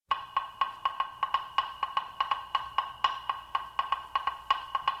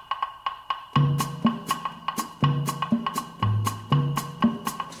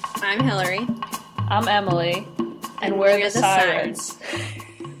I'm Hillary. I'm Emily. And we're the Sirens.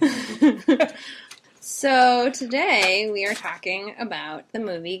 So today we are talking about the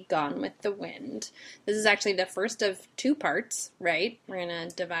movie Gone with the Wind. This is actually the first of two parts, right? We're going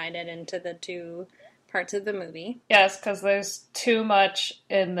to divide it into the two parts of the movie. Yes, because there's too much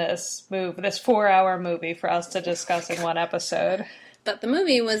in this 4-hour movie for us to discuss in one episode. But the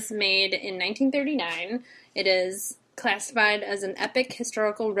movie was made in 1939. It is classified as an epic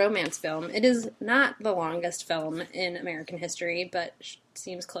historical romance film. It is not the longest film in American history, but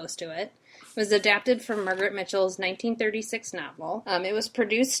seems close to it. It was adapted from Margaret Mitchell's 1936 novel. It was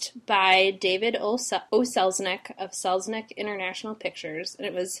produced by David O. Selznick of Selznick International Pictures, and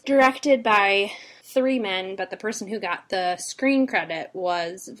it was directed by three men, but the person who got the screen credit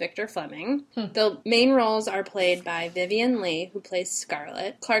was Victor Fleming. The main roles are played by Vivien Leigh, who plays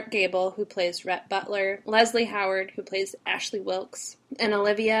Scarlett, Clark Gable, who plays Rhett Butler, Leslie Howard, who plays Ashley Wilkes, and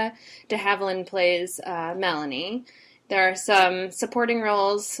Olivia de Havilland plays Melanie. There are some supporting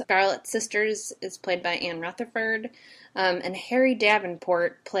roles. Scarlett's sisters is played by Anne Rutherford, and Harry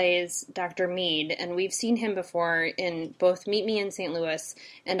Davenport plays Dr. Meade, and we've seen him before in both Meet Me in St. Louis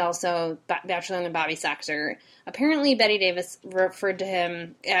and also Bachelor and Bobby Soxer. Apparently, Bette Davis referred to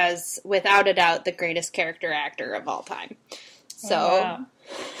him as, without a doubt, the greatest character actor of all time. So, wow.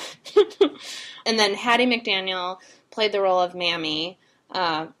 And then Hattie McDaniel played the role of Mammy,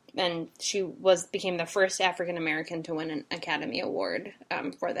 and she became the first African-American to win an Academy Award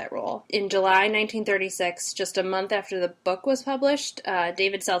for that role. In July 1936, just a month after the book was published,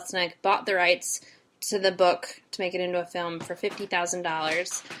 David Selznick bought the rights to the book to make it into a film for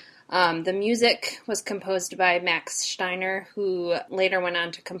 $50,000. The music was composed by Max Steiner, who later went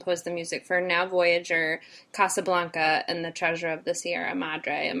on to compose the music for Now Voyager, Casablanca, and The Treasure of the Sierra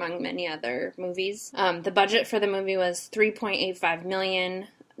Madre, among many other movies. The budget for the movie was $3.85 million.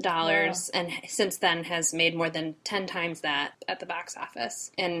 Wow. And since then has made more than 10 times that at the box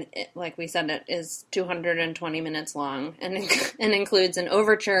office. And like we said, it is 220 minutes long and includes an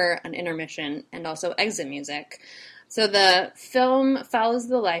overture, an intermission, and also exit music. So the film follows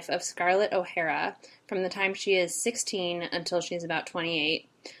the life of Scarlett O'Hara from the time she is 16 until she's about 28,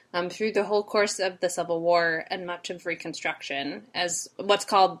 through the whole course of the Civil War and much of Reconstruction, as what's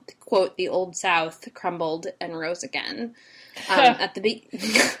called, quote, the Old South crumbled and rose again. I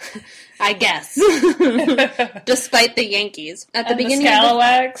guess, despite the Yankees. At the beginning, the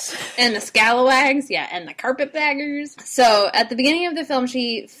scalawags. And the scalawags, yeah, and the carpetbaggers. So, at the beginning of the film,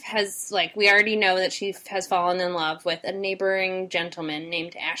 she has, we already know that she has fallen in love with a neighboring gentleman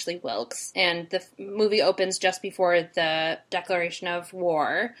named Ashley Wilkes. And the movie opens just before the declaration of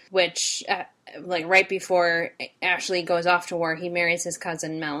war, which, right before Ashley goes off to war, he marries his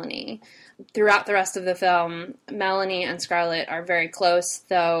cousin Melanie. Throughout the rest of the film, Melanie and Scarlett are very close,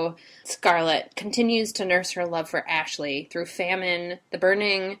 though Scarlett continues to nurse her love for Ashley through famine, the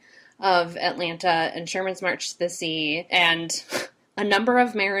burning of Atlanta, and Sherman's March to the Sea, and a number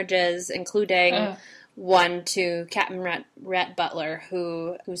of marriages, including one to Captain Rhett Butler,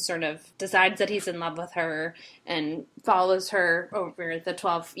 who sort of decides that he's in love with her and follows her over the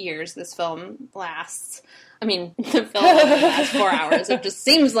 12 years this film lasts. I mean, the film only lasts 4 hours. It just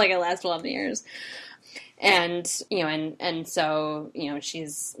seems like it lasts 12 years. And, so,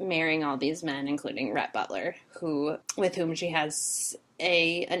 she's marrying all these men, including Rhett Butler, with whom she has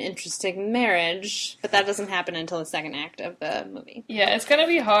an interesting marriage, but that doesn't happen until the second act of the movie. Yeah, it's going to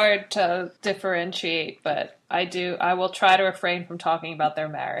be hard to differentiate, but I will try to refrain from talking about their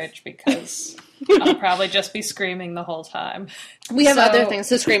marriage because I'll probably just be screaming the whole time. We have other things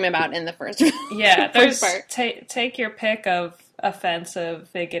to scream about in the first Yeah, there's part. Take your pick of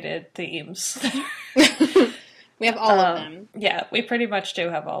offensive, bigoted themes. We have all of them. Yeah, we pretty much do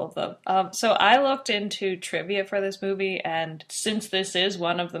have all of them. So I looked into trivia for this movie, and since this is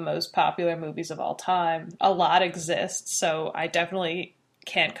one of the most popular movies of all time, a lot exists, so I definitely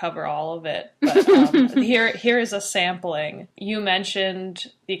can't cover all of it. But here is a sampling. You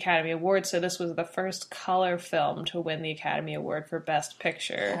mentioned the Academy Award, so this was the first color film to win the Academy Award for Best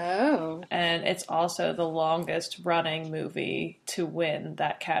Picture. Oh. And it's also the longest running movie to win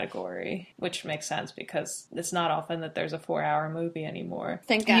that category, which makes sense because it's not often that there's a 4-hour movie anymore.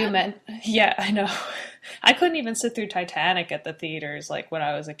 Thank God. Yeah, I know. I couldn't even sit through Titanic at the theaters when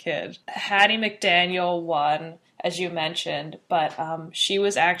I was a kid. Hattie McDaniel won, as you mentioned, but she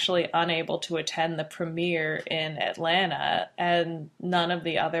was actually unable to attend the premiere in Atlanta, and none of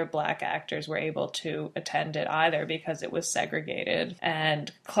the other black actors were able to attend it either because it was segregated.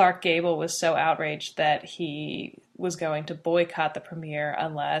 And Clark Gable was so outraged that he was going to boycott the premiere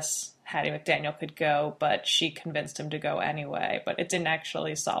unless Hattie McDaniel could go, but she convinced him to go anyway. But it didn't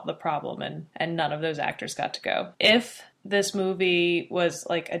actually solve the problem, and none of those actors got to go. If this movie was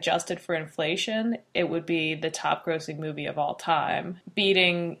like adjusted for inflation, it would be the top grossing movie of all time,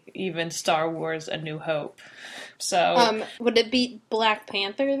 beating even Star Wars A New Hope. So would it beat Black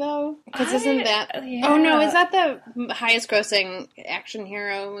Panther though? Because isn't that yeah. Oh no, is that the highest grossing action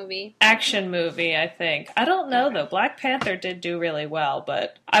hero movie? Action movie, I think. I don't know though. Black Panther did do really well,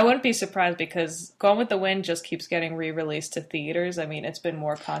 but I wouldn't be surprised because Gone with the Wind just keeps getting re-released to theaters. I mean, it's been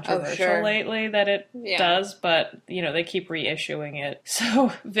more controversial lately that it does, but you know, they keep reissuing it.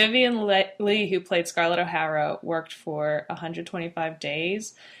 So Vivian Lee, who played Scarlett O'Hara, worked for 125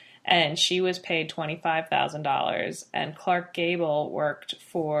 days. And she was paid $25,000. And Clark Gable worked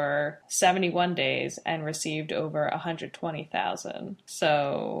for 71 days and received over $120,000.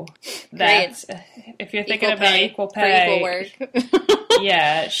 So that's if you're thinking about equal pay, for equal work.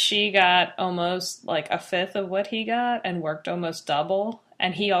 Yeah, she got almost like a fifth of what he got and worked almost double.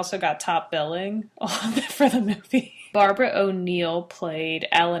 And he also got top billing for the movie. Barbara O'Neill played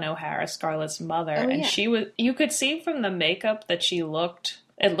Ellen O'Hara, Scarlett's mother, and she was. You could see from the makeup that she looked.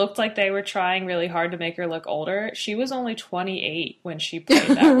 It looked like they were trying really hard to make her look older. She was only 28 when she played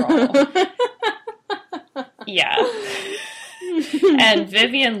that role. Yeah. And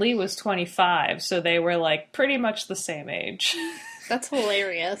Vivian Lee was 25, so they were like pretty much the same age. That's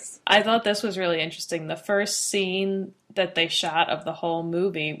hilarious. I thought this was really interesting. The first scene that they shot of the whole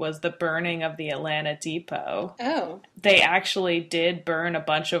movie was the burning of the Atlanta Depot. Oh. They actually did burn a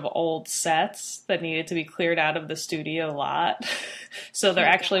bunch of old sets that needed to be cleared out of the studio lot. So there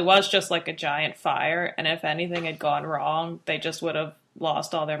actually was just like a giant fire, and if anything had gone wrong, they just would have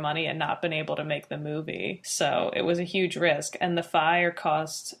lost all their money and not been able to make the movie. So it was a huge risk, and the fire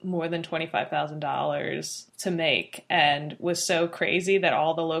cost more than $25,000 to make and was so crazy that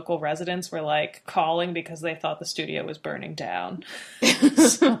all the local residents were like calling because they thought the studio was burning down.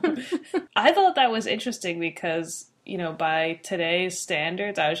 So I thought that was interesting because, you know, by today's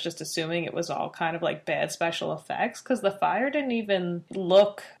standards, I was just assuming it was all kind of like bad special effects because the fire didn't even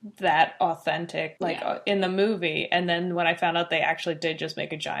look that authentic in the movie. And then when I found out they actually did just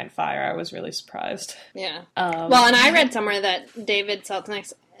make a giant fire, I was really surprised. Yeah. Well, and I read somewhere that David O.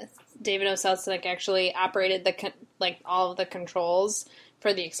 Selznick actually operated all of the controls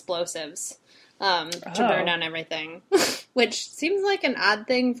for the explosives to burn down everything, which seems like an odd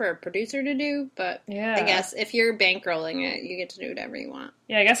thing for a producer to do, but I guess if you're bankrolling it, you get to do whatever you want.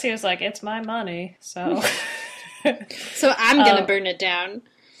 Yeah, I guess he was like, it's my money, so... So I'm gonna burn it down.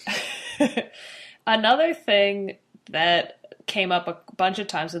 Another thing that came up a bunch of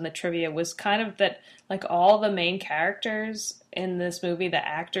times in the trivia was kind of that, like, all the main characters in this movie, the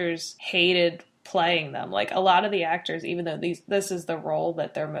actors hated playing them. Like, a lot of the actors, even though this is the role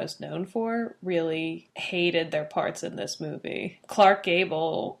that they're most known for, really hated their parts in this movie. Clark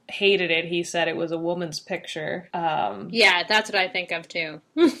Gable hated it. He said it was a woman's picture. Yeah, that's what I think of too.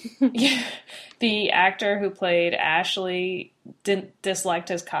 Yeah. The actor who played Ashley disliked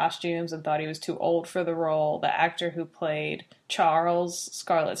his costumes and thought he was too old for the role. The actor who played Charles,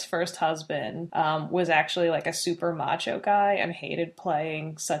 Scarlett's first husband, was actually like a super macho guy and hated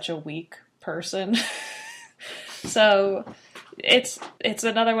playing such a weak person. So it's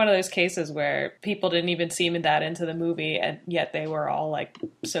another one of those cases where people didn't even seem that into the movie, and yet they were all like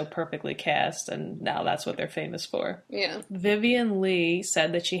so perfectly cast, and now that's what they're famous for. Yeah. Vivian Lee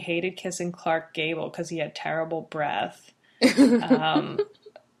said that she hated kissing Clark Gable because he had terrible breath,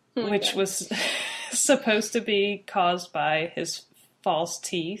 which was supposed to be caused by his false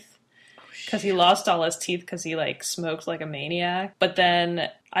teeth. Because he lost all his teeth because he, like, smoked like a maniac. But then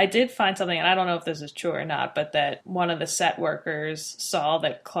I did find something, and I don't know if this is true or not, but that one of the set workers saw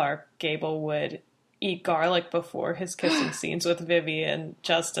that Clark Gable would eat garlic before his kissing scenes with Vivian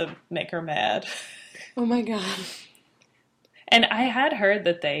just to make her mad. Oh my god. And I had heard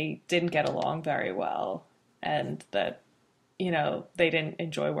that they didn't get along very well, and that, you know, they didn't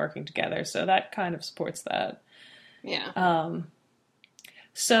enjoy working together. So that kind of supports that. Yeah.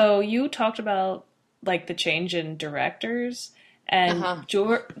 So you talked about, like, the change in directors, and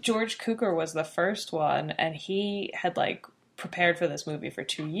George Cukor was the first one, and he had, like, prepared for this movie for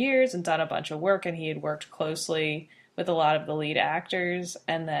 2 years and done a bunch of work, and he had worked closely with a lot of the lead actors,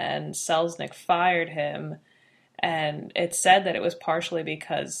 and then Selznick fired him, and it said that it was partially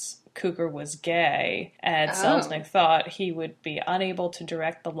because Cooker was gay, and Selznick thought he would be unable to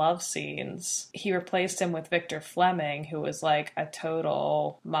direct the love scenes. He replaced him with Victor Fleming, who was like a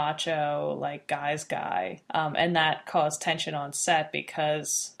total macho, like guy's guy. And that caused tension on set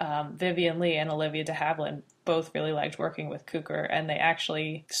because Vivien Leigh and Olivia de Havilland both really liked working with Cooker, and they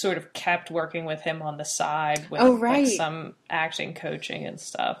actually sort of kept working with him on the side with like some acting coaching and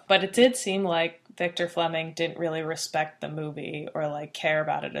stuff. But it did seem like Victor Fleming didn't really respect the movie or like care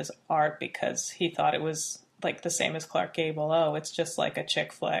about it as art because he thought it was like the same as Clark Gable. Oh, it's just like a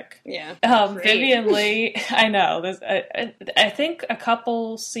chick flick. Yeah. Vivien Leigh, I know. I think a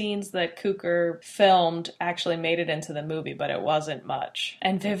couple scenes that Cooker filmed actually made it into the movie, but it wasn't much.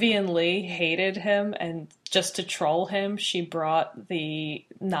 And Vivien Leigh hated him, and just to troll him, she brought the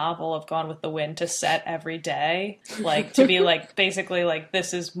novel of Gone with the Wind to set every day, like to be like, basically like,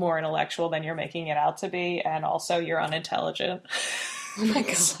 this is more intellectual than you're making it out to be, and also you're unintelligent. Oh my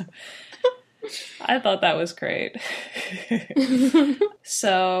God. I thought that was great.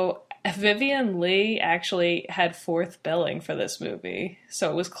 So Vivien Leigh actually had fourth billing for this movie.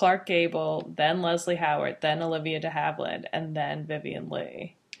 So it was Clark Gable, then Leslie Howard, then Olivia de Havilland, and then Vivien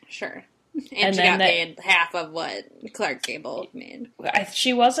Leigh. Sure. And she got paid half of what Clark Gable made.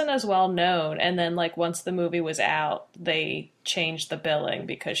 She wasn't as well known, and then like once the movie was out, they changed the billing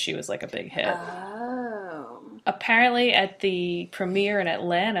because she was like a big hit. Oh. Apparently at the premiere in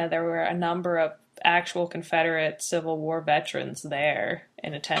Atlanta, there were a number of actual Confederate Civil War veterans there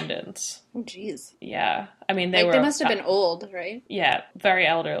in attendance. Oh, jeez. Yeah. I mean, they must have been old, right? Yeah, very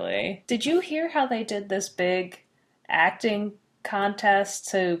elderly. Did you hear how they did this big acting contest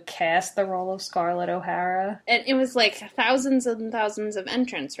to cast the role of Scarlett O'Hara? And it was like thousands and thousands of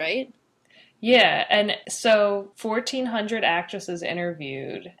entrants, right? Yeah, and so 1,400 actresses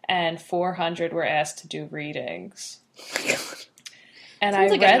interviewed, and 400 were asked to do readings. And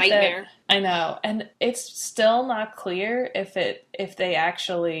sounds like a nightmare. I know, and it's still not clear if they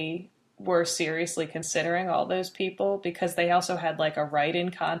actually were seriously considering all those people, because they also had like a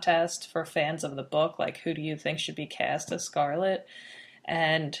write-in contest for fans of the book, like who do you think should be cast as Scarlett?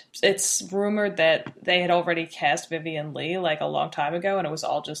 And it's rumored that they had already cast Vivien Leigh like a long time ago, and it was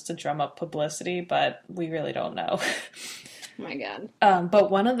all just to drum up publicity, but we really don't know. Oh my God.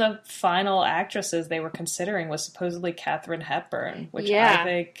 But one of the final actresses they were considering was supposedly Katharine Hepburn, which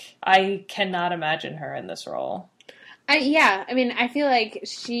I cannot imagine her in this role. I mean, I feel like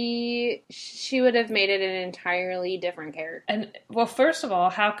she would have made it an entirely different character. And, well, first of all,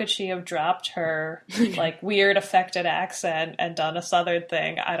 how could she have dropped her, like, weird affected accent and done a Southern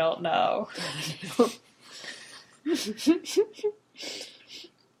thing? I don't know.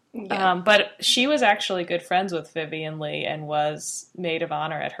 Yeah. But she was actually good friends with Vivien Leigh and was maid of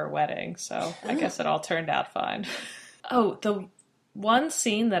honor at her wedding, so I guess it all turned out fine. Oh, the one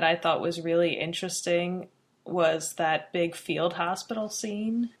scene that I thought was really interesting was that big field hospital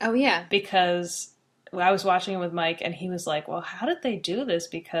scene. Oh, yeah. Because I was watching it with Mike, and he was like, well, how did they do this?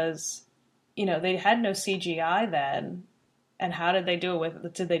 Because, you know, they had no CGI then. And how did they do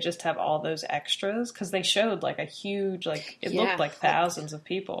it did they just have all those extras? Because they showed, like, a huge, like, it looked like thousands of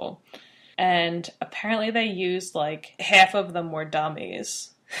people. And apparently they used, like, half of them were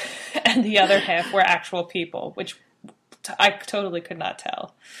dummies. And the other half were actual people, which I totally could not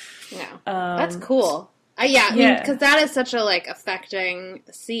tell. Yeah. That's cool. I mean, because that is such a, like, affecting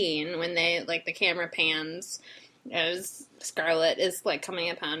scene when they, like, the camera pans as Scarlett is, like, coming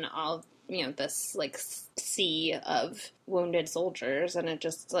upon all, you know, this, like, sea of wounded soldiers, and it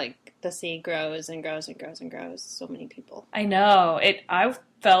just, like, the sea grows and grows and grows and grows. So many people. I know. I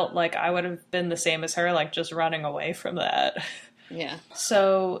felt like I would have been the same as her, like, just running away from that. Yeah.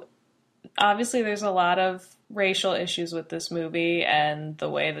 So, obviously there's a lot of racial issues with this movie and the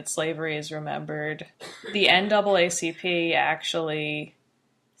way that slavery is remembered. The NAACP actually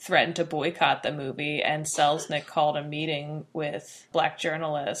threatened to boycott the movie, and Selznick called a meeting with black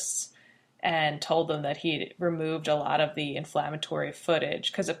journalists and told them that he removed a lot of the inflammatory footage,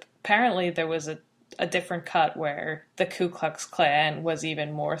 because apparently there was a different cut where the Ku Klux Klan was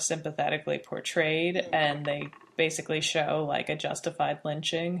even more sympathetically portrayed, and they basically show like a justified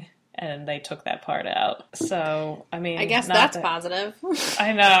lynching, and they took that part out. So, I mean, I guess that's positive.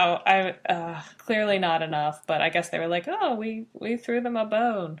 I know. Clearly not enough, but I guess they were like, oh, we threw them a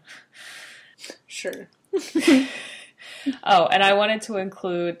bone. Sure. Oh, and I wanted to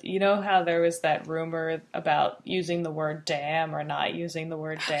include, you know how there was that rumor about using the word damn or not using the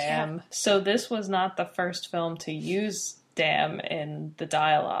word damn? Yeah. So this was not the first film to use damn in the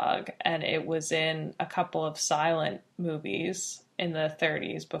dialogue, and it was in a couple of silent movies in the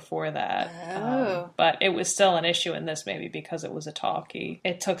 30s before that. Oh. But it was still an issue in this maybe because it was a talkie.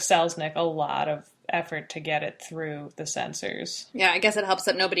 It took Selznick a lot of effort to get it through the censors. Yeah, I guess it helps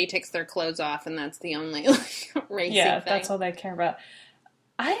that nobody takes their clothes off, and that's the only like, racing Yeah, thing. that's all they care about.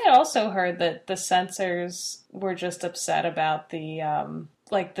 I had also heard that the censors were just upset about the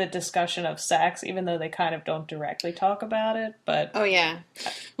like the discussion of sex, even though they kind of don't directly talk about it. But oh yeah,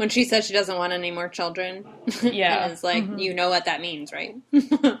 when she says she doesn't want any more children, yeah, and it's like you know what that means, right?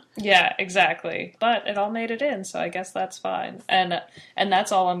 Yeah, exactly. But it all made it in, so I guess that's fine. And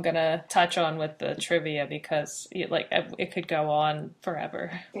that's all I'm gonna touch on with the trivia because it could go on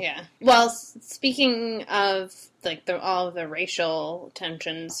forever. Yeah. Well, speaking of like all of the racial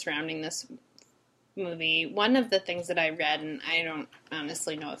tensions surrounding this movie, one of the things that I read, and I don't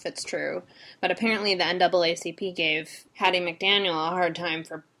honestly know if it's true, but apparently the NAACP gave Hattie McDaniel a hard time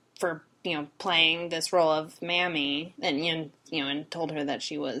for playing this role of Mammy, and told her that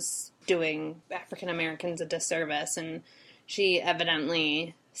she was doing African Americans a disservice, and she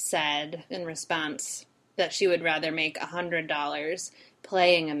evidently said in response that she would rather make $100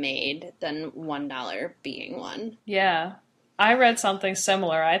 playing a maid than $1 being one. Yeah. I read something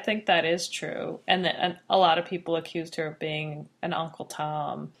similar. I think that is true. And a lot of people accused her of being an Uncle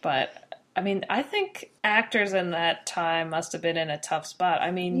Tom. But, I mean, I think actors in that time must have been in a tough spot.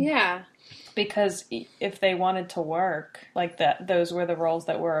 I mean, yeah. Because if they wanted to work, like that, those were the roles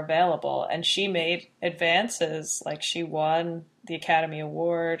that were available. And she made advances, like she won the Academy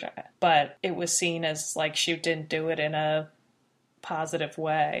Award, but it was seen as like she didn't do it in a positive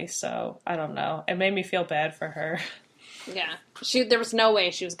way. So, I don't know. It made me feel bad for her. Yeah. There was no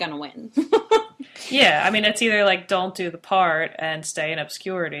way she was going to win. Yeah, I mean, it's either like don't do the part and stay in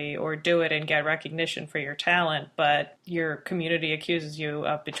obscurity or do it and get recognition for your talent, but your community accuses you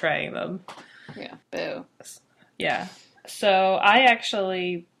of betraying them. Yeah, boo. Yeah. So I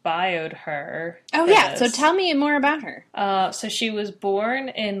actually bioed her. Oh, yeah. So tell me more about her. So she was born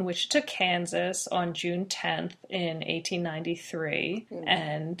in Wichita, Kansas on June 10th in 1893,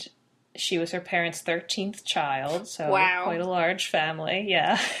 and she was her parents' 13th child, so quite a large family,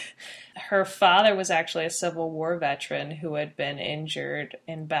 yeah. Her father was actually a Civil War veteran who had been injured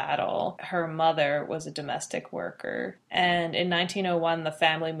in battle. Her mother was a domestic worker. And in 1901, the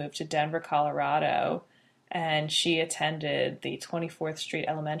family moved to Denver, Colorado, and she attended the 24th Street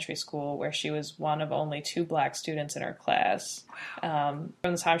Elementary School, where she was one of only 2 black students in her class. From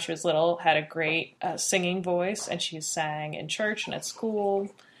the time she was little, had a great singing voice, and she sang in church and at school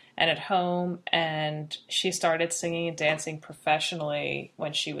and at home, and she started singing and dancing professionally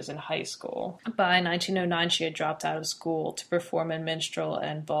when she was in high school. By 1909, she had dropped out of school to perform in minstrel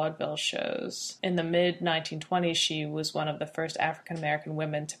and vaudeville shows. In the mid-1920s, she was one of the first African-American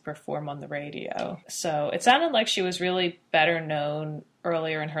women to perform on the radio. So it sounded like she was really better known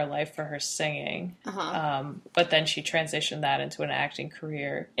earlier in her life for her singing, but then she transitioned that into an acting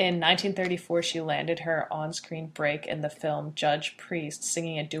career. In 1934, she landed her on-screen break in the film Judge Priest,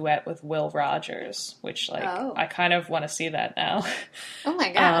 singing a duet with Will Rogers, which, I kind of want to see that now. Oh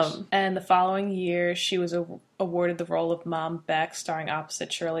my gosh. And the following year, she was awarded the role of Mom Beck, starring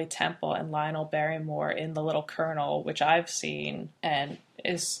opposite Shirley Temple and Lionel Barrymore in The Little Colonel, which I've seen, and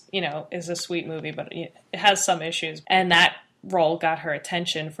is a sweet movie, but it has some issues. And that role got her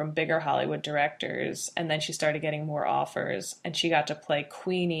attention from bigger Hollywood directors, and then she started getting more offers, and she got to play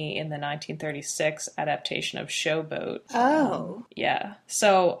Queenie in the 1936 adaptation of Showboat. Oh. Yeah.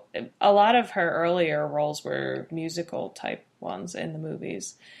 So a lot of her earlier roles were musical type ones in the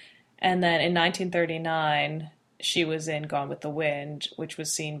movies. And then in 1939, she was in Gone with the Wind, which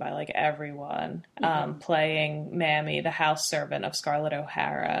was seen by everyone, playing Mammy, the house servant of Scarlett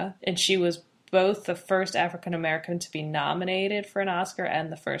O'Hara. And she was both the first African-American to be nominated for an Oscar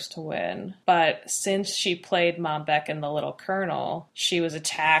and the first to win. But since she played Mom Beck in The Little Colonel, she was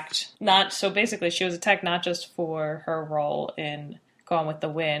attacked. She was attacked not just for her role in Gone with the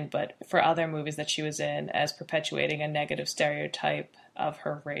Wind, but for other movies that she was in as perpetuating a negative stereotype of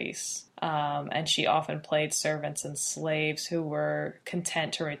her race. And she often played servants and slaves who were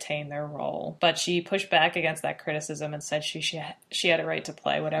content to retain their role. But she pushed back against that criticism and said she had a right to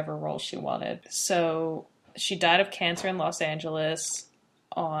play whatever role she wanted. So she died of cancer in Los Angeles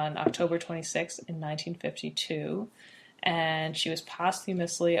on October 26th in 1952. and she was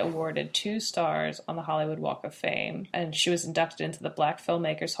posthumously awarded 2 stars on the Hollywood Walk of Fame, and she was inducted into the Black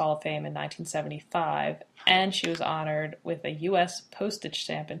Filmmakers Hall of Fame in 1975, and she was honored with a U.S. postage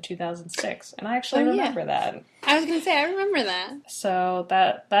stamp in 2006, and I actually remember that. I was going to say, I remember that. So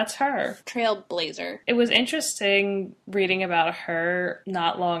that's her. Trailblazer. It was interesting reading about her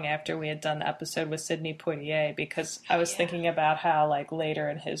not long after we had done the episode with Sidney Poitier, because I was thinking about how, like, later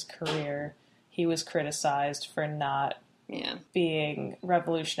in his career, he was criticized for not being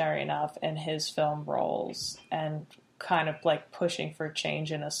revolutionary enough in his film roles and kind of like pushing for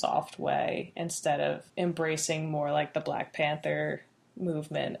change in a soft way instead of embracing more like the Black Panther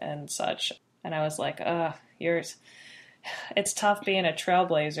movement and such. And I was like, it's tough being a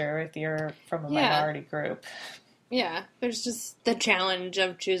trailblazer if you're from a minority group. Yeah, there's just the challenge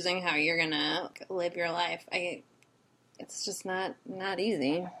of choosing how you're gonna live your life. It's just not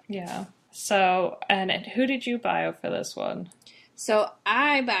easy. Yeah. So, and who did you bio for this one? So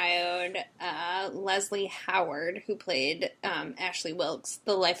I bioed Leslie Howard, who played Ashley Wilkes,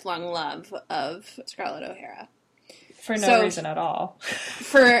 the lifelong love of Scarlett O'Hara. For no reason at all.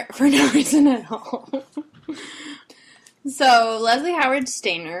 For no reason at all. So Leslie Howard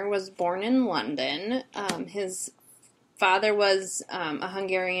Stainer was born in London. His father was a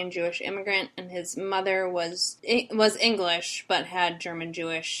Hungarian Jewish immigrant, and his mother was English but had German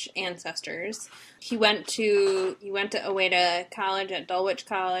Jewish ancestors. He went away to college at Dulwich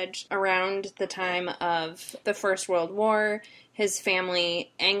College around the time of the First World War. His family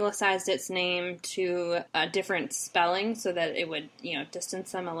anglicized its name to a different spelling so that it would,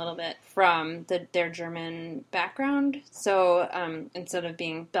 distance them a little bit from their German background. So instead of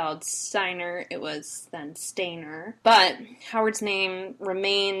being spelled Steiner, it was then Stainer. But Howard's name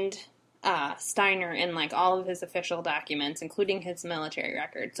remained Steiner in like all of his official documents, including his military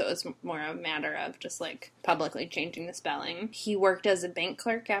record. So it was more a matter of just like publicly changing the spelling. He worked as a bank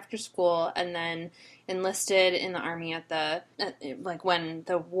clerk after school and then enlisted in the army when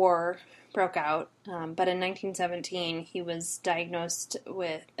the war broke out. But in 1917, he was diagnosed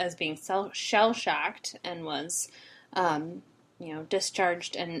as being shell-shocked and was,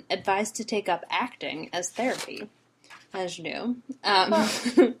 discharged and advised to take up acting as therapy, as you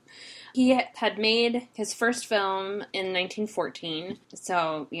do. He had made his first film in 1914,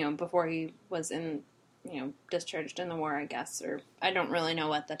 so, before he was discharged in the war, I guess, or I don't really know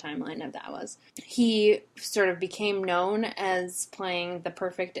what the timeline of that was. He sort of became known as playing the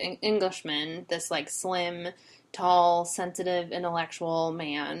perfect Englishman, this, like, slim, tall, sensitive, intellectual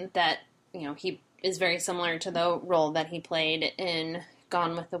man that, he is very similar to the role that he played in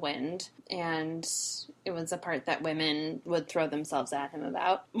Gone with the Wind, and it was a part that women would throw themselves at him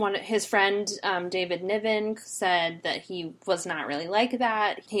about. His friend, David Niven, said that he was not really like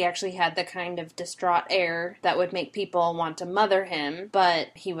that. He actually had the kind of distraught air that would make people want to mother him, but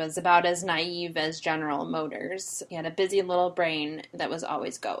he was about as naive as General Motors. He had a busy little brain that was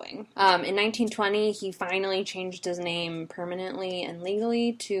always going. In 1920, he finally changed his name permanently and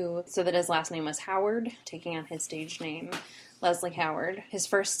legally so that his last name was Howard, taking on his stage name, Leslie Howard. His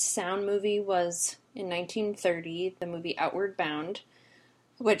first sound movie was in 1930, the movie Outward Bound,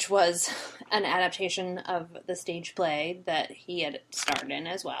 which was an adaptation of the stage play that he had starred in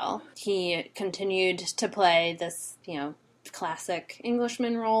as well. He continued to play this, classic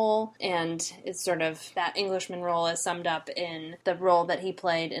Englishman role, and it's sort of that Englishman role is summed up in the role that he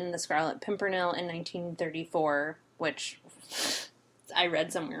played in The Scarlet Pimpernel in 1934, which I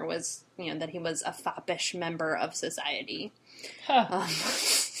read somewhere was, that he was a foppish member of society. Huh.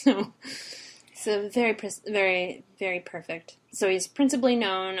 So very, very, very perfect. So he's principally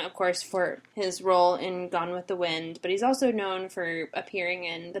known, of course, for his role in Gone with the Wind, but he's also known for appearing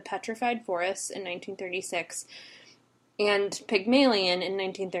in The Petrified Forest in 1936 and Pygmalion in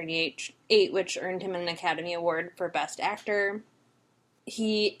 1938, which earned him an Academy Award for Best Actor.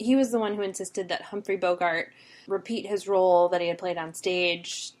 He was the one who insisted that Humphrey Bogart repeat his role that he had played on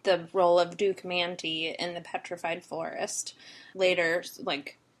stage, the role of Duke Manty in The Petrified Forest. Later,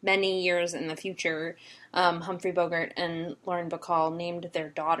 like many years in the future, Humphrey Bogart and Lauren Bacall named their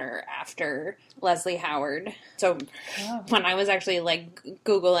daughter after Leslie Howard. So when I was actually like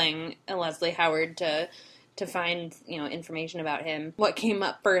Googling Leslie Howard to find, information about him, what came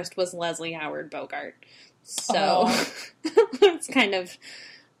up first was Leslie Howard Bogart. So it's kind of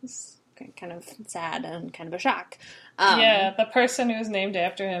sad and kind of a shock. The person who's named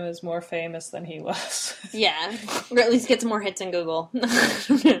after him is more famous than he was. Yeah, or at least gets more hits in Google.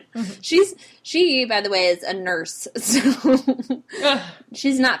 She She, by the way, is a nurse, so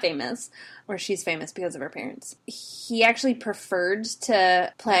she's not famous, or she's famous because of her parents. He actually preferred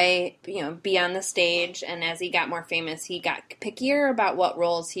to play, be on the stage, and as he got more famous, he got pickier about what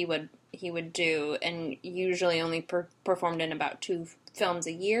roles he would do, and usually only performed in about 2 films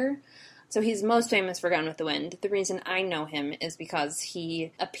a year. So he's most famous for Gone with the Wind. The reason I know him is because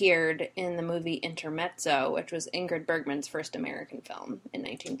he appeared in the movie Intermezzo, which was Ingrid Bergman's first American film in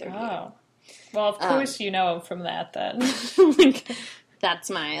 1938. Oh. Well, of course you know him from that, then. That's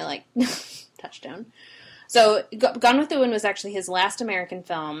my, touchdown. So Gone with the Wind was actually his last American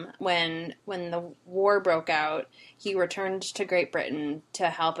film. When the war broke out, he returned to Great Britain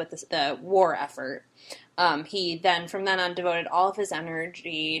to help with the war effort. He then, from then on, devoted all of his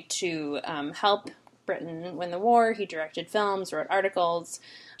energy to help Britain win the war. He directed films, wrote articles,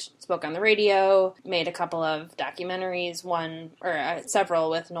 spoke on the radio, made a couple of documentaries, several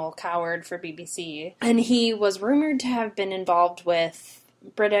with Noel Coward for BBC. And he was rumored to have been involved with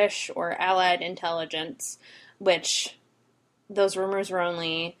British or Allied intelligence, which those rumors were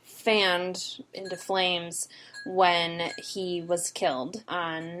only fanned into flames when he was killed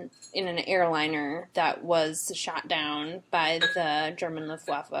in an airliner that was shot down by the German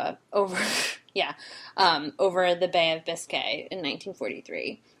Luftwaffe over the Bay of Biscay in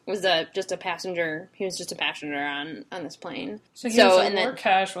 1943. It was just a passenger. He was just a passenger on this plane. So he was a war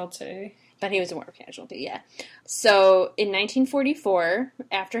casualty. But he was a war casualty, yeah. So in 1944,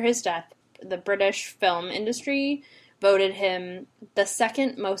 after his death, the British film industry voted him the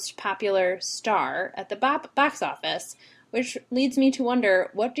second most popular star at the box office, which leads me to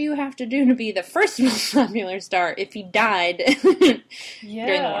wonder, what do you have to do to be the first most popular star if he died during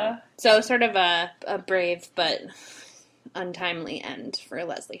the war? So sort of a brave but untimely end for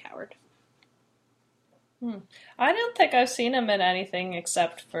Leslie Howard. I don't think I've seen him in anything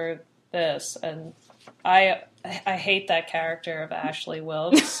except for this, and I hate that character of Ashley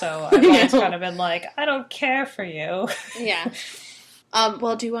Wilkes, so I've always kind of been like, I don't care for you. Yeah.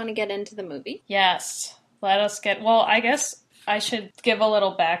 Well, do you want to get into the movie? Yes. I guess I should give a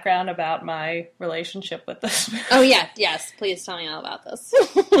little background about my relationship with this movie. Oh, yeah. Yes. Please tell me all about this.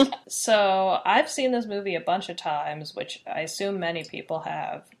 So, I've seen this movie a bunch of times, which I assume many people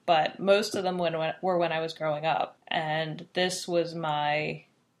have, but most of them were when I was growing up. And this was my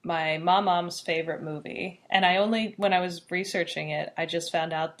mom's favorite movie. And when I was researching it, I just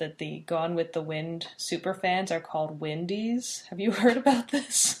found out that the Gone with the Wind superfans are called Windies. Have you heard about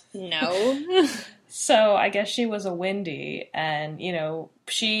this? No. So I guess she was a Windy, and,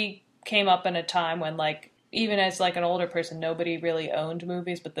 she came up in a time when, even as, an older person, nobody really owned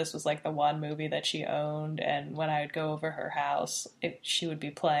movies, but this was, the one movie that she owned, and when I would go over her house, she would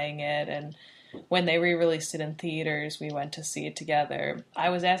be playing it, and when they re-released it in theaters, we went to see it together.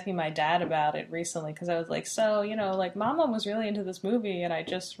 I was asking my dad about it recently, because I was like, so, Mama was really into this movie, and I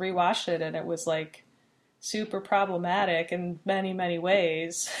just rewatched it, and it was, super problematic in many, many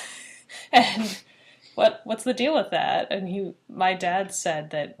ways. And what's the deal with that? And my dad said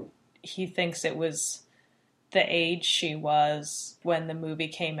that he thinks it was the age she was when the movie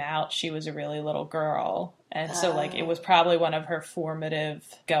came out. She was a really little girl. And so, it was probably one of her formative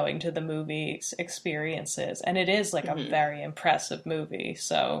going to the movies experiences. And it is, a very impressive movie.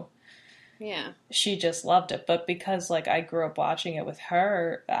 So, yeah, she just loved it. But because, I grew up watching it with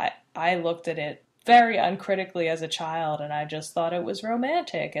her, I looked at it very uncritically as a child, and I just thought it was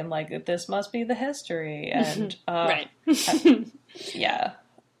romantic, and, this must be the history. And, right. Yeah.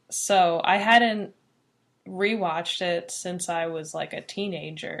 So, I hadn't rewatched it since I was, a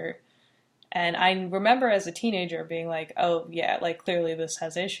teenager. And I remember as a teenager being like, oh, yeah, clearly this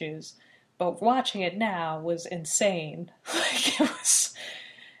has issues. But watching it now was insane.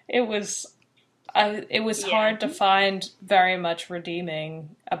 It was hard to find very much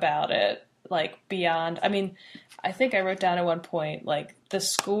redeeming about it. Beyond, I think I wrote down at one point, the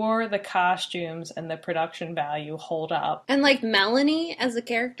score, the costumes, and the production value hold up. And, Melanie as a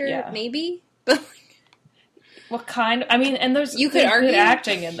character, maybe? But what kind? And there's good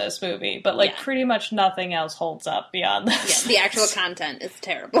acting in this movie, but pretty much nothing else holds up beyond this. Yeah, the actual content is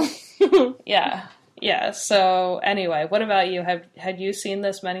terrible. Yeah. So anyway, what about you? Had you seen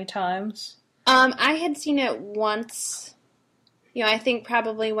this many times? I had seen it once. I think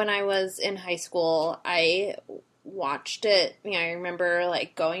probably when I was in high school, I watched it. I remember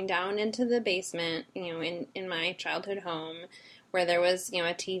going down into the basement, in my childhood home, where there was,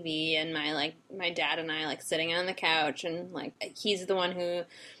 a TV and my dad and I, sitting on the couch, and, he's the one who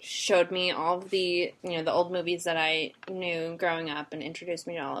showed me all of the, the old movies that I knew growing up and introduced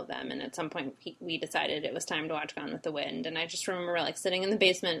me to all of them, and at some point we decided it was time to watch Gone with the Wind, and I just remember, sitting in the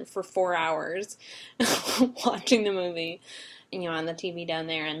basement for 4 hours watching the movie, on the TV down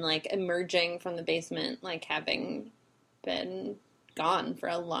there, and, emerging from the basement, having been gone for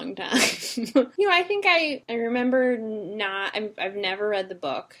a long time. I think I remember I've never read the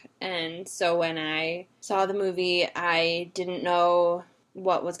book, and so when I saw the movie, I didn't know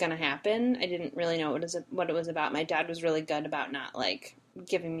what was going to happen. I didn't really know what it was about. My dad was really good about not,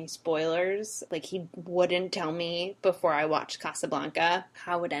 giving me spoilers. He wouldn't tell me before I watched Casablanca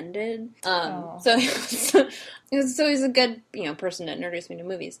how it ended. So he's a good, person to introduce me to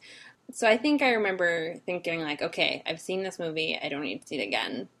movies. So I think I remember thinking, okay, I've seen this movie, I don't need to see it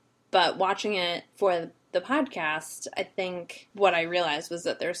again. But watching it for the podcast, I think what I realized was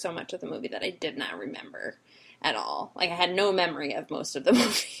that there's so much of the movie that I did not remember at all. I had no memory of most of the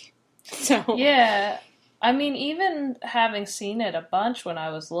movie. So yeah, I mean, even having seen it a bunch when I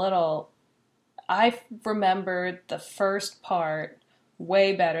was little, I remembered the first part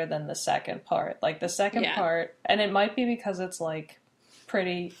way better than the second part. The second part, and it might be because it's,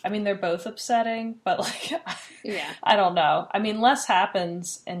 pretty, I mean, they're both upsetting, but, I don't know. I mean, less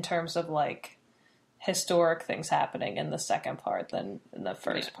happens in terms of, historic things happening in the second part than in the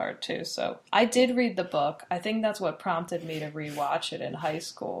first part, too. So I did read the book. I think that's what prompted me to rewatch it in high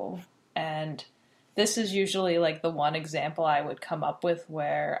school. And this is usually, the one example I would come up with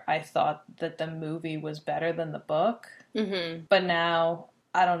where I thought that the movie was better than the book. Mm-hmm. But now,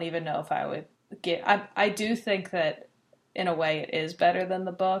 I don't even know if I would I do think that in a way it is better than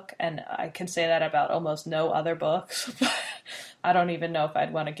the book, and I can say that about almost no other books. I don't even know if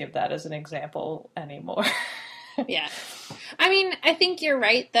I'd want to give that as an example anymore. Yeah. I mean, I think you're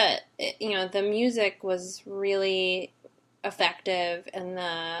right that, the music was really effective, and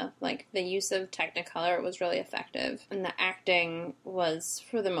the use of Technicolor was really effective, and the acting was,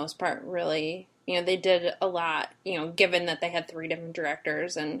 for the most part, really, they did a lot, given that they had 3 different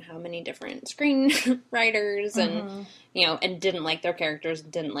directors and how many different screenwriters and, and didn't like their characters,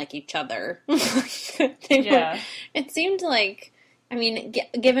 didn't like each other. It seemed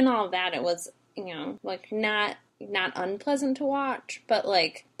given all of that, it was, not unpleasant to watch, but,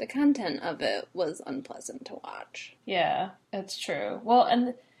 the content of it was unpleasant to watch. Yeah, it's true. Well,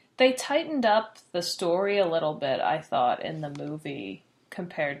 and they tightened up the story a little bit, I thought, in the movie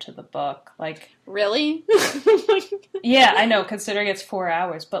compared to the book. Really? Yeah, I know, considering it's 4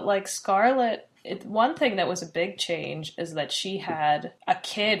 hours, but, Scarlett, one thing that was a big change is that she had a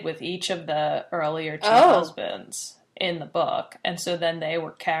kid with each of the earlier 2 husbands in the book, and so then they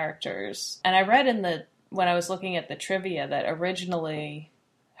were characters. And I read when I was looking at the trivia that originally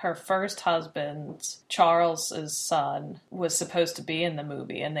her first husband, Charles's son, was supposed to be in the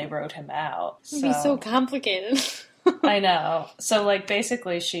movie, and they wrote him out. It'd be so complicated. I know. So,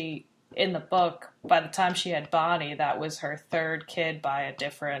 basically she, in the book, by the time she had Bonnie, that was her 3rd kid by a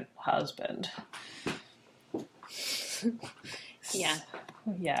different husband. Yeah.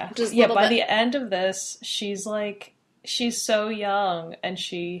 Yeah. By the end of this, she's so young, and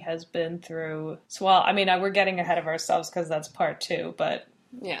she has been through, well, I mean, we're getting ahead of ourselves because that's part 2, but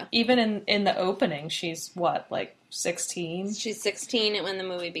yeah, even in the opening, she's what, 16? She's 16 when the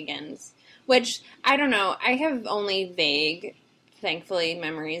movie begins, which, I don't know, I have only vague, thankfully,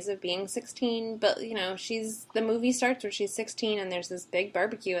 memories of being 16, but, the movie starts where she's 16, and there's this big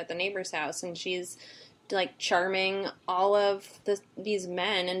barbecue at the neighbor's house, and she's, charming all of these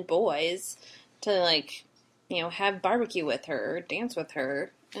men and boys to, have barbecue with her, or dance with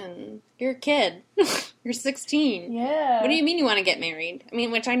her, and you're a kid. You're 16. Yeah. What do you mean you want to get married? I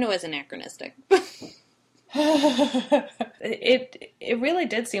mean, which I know is anachronistic. It really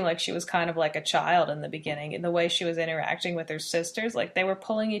did seem like she was kind of like a child in the beginning, in the way she was interacting with her sisters. They were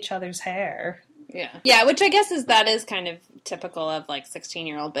pulling each other's hair. Yeah. Yeah, which I guess that is kind of typical of,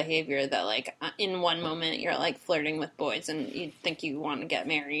 16-year-old behavior, that, in one moment you're, flirting with boys and you think you want to get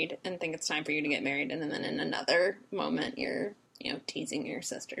married and think it's time for you to get married, and then in another moment you're, teasing your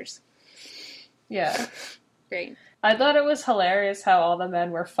sisters. Yeah. Great. I thought it was hilarious how all the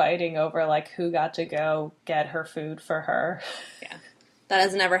men were fighting over, who got to go get her food for her. Yeah. That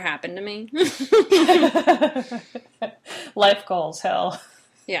has never happened to me. Life goals, hell.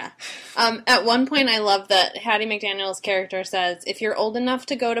 Yeah. At one point, I love that Hattie McDaniel's character says, if you're old enough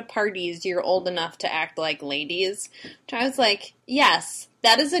to go to parties, you're old enough to act like ladies. Which I was like, yes,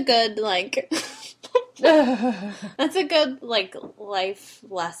 that is a good, That's a good, like, life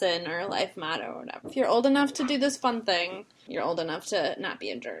lesson or life motto or whatever. If you're old enough to do this fun thing, you're old enough to not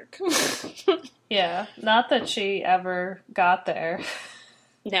be a jerk. Yeah, not that she ever got there.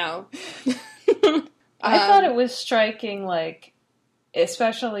 No. I thought it was striking, like,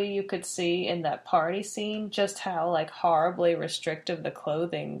 especially you could see in that party scene just how, like, horribly restrictive the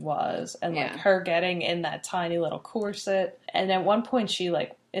clothing was. And, like, her getting in that tiny little corset. And at one point she,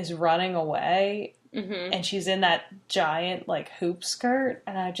 like, is running away. Mm-hmm. And she's in that giant, like, hoop skirt.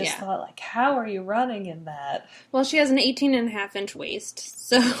 And I just thought, like, how are you running in that? Well, she has an 18.5-inch waist,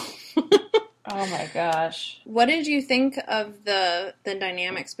 so... Oh my gosh. What did you think of the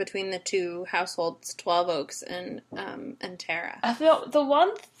dynamics between the two households, 12 Oaks and Tara? I feel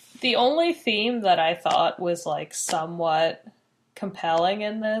the only theme that I thought was, like, somewhat compelling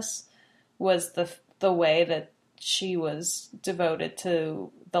in this was the way that she was devoted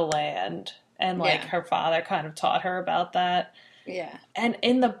to the land, and, like, her father kind of taught her about that. Yeah. And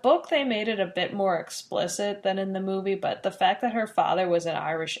in the book, they made it a bit more explicit than in the movie, but the fact that her father was an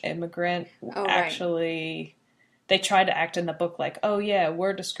Irish immigrant, actually, they tried to act in the book like, oh yeah,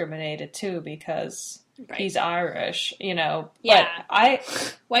 we're discriminated too because he's Irish, you know. Yeah.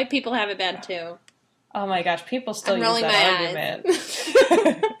 But white people have it bad too. Oh my gosh, people still use that argument.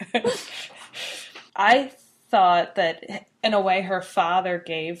 I thought that, in a way, her father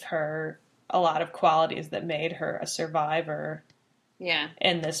gave her a lot of qualities that made her a survivor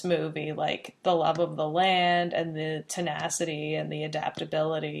in this movie, like the love of the land and the tenacity and the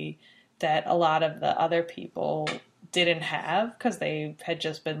adaptability that a lot of the other people didn't have because they had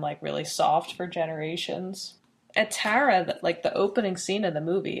just been, like, really soft for generations. At Tara, like, the opening scene of the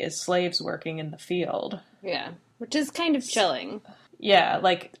movie is slaves working in the field. Yeah, which is kind of chilling. Yeah,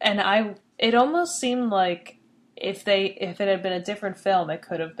 like, and it almost seemed like if it had been a different film, it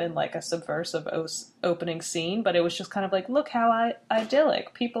could have been, like, a subversive opening scene, but it was just kind of like, look how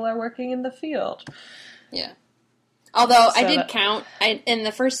idyllic. People are working in the field. Yeah. Although, I did count, in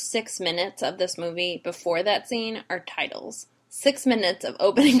the first 6 minutes of this movie, before that scene, are titles. 6 minutes of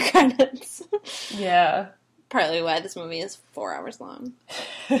opening credits. Yeah. Partly why this movie is 4 hours long.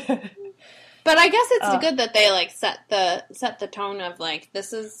 But I guess it's good that they, like, set the tone of, like,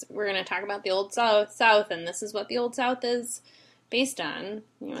 we're going to talk about the Old South, and this is what the Old South is based on.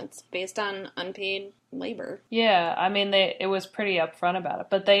 You know, it's based on unpaid labor. Yeah, I mean, it was pretty upfront about it,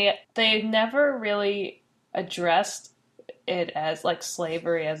 but they never really addressed it as, like,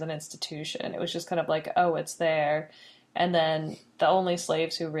 slavery as an institution. It was just kind of like, oh, it's there. And then the only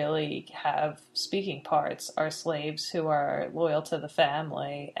slaves who really have speaking parts are slaves who are loyal to the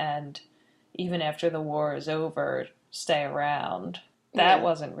family and, even after the war is over, stay around. That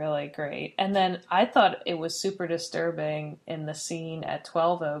wasn't really great. And then I thought it was super disturbing in the scene at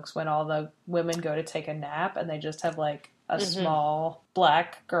 12 Oaks when all the women go to take a nap and they just have, like, a small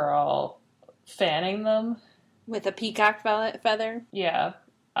black girl fanning them. With a peacock feather? Yeah.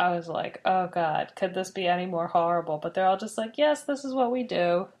 I was like, oh god, could this be any more horrible? But they're all just like, yes, this is what we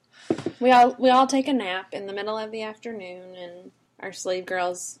do. We all take a nap in the middle of the afternoon and our slave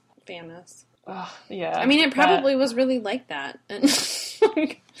girls fan us. Oh, yeah. I mean, it probably was really like that. And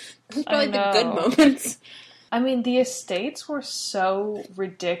like, it was probably the good moments. I mean, the estates were so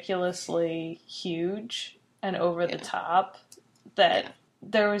ridiculously huge and over the top that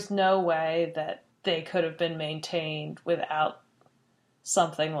there was no way that they could have been maintained without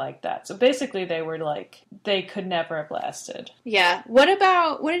something like that. So basically they were like, they could never have lasted. Yeah. What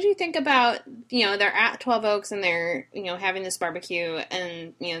did you think about, you know, they're at 12 Oaks and they're, you know, having this barbecue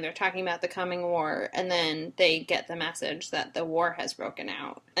and, you know, they're talking about the coming war and then they get the message that the war has broken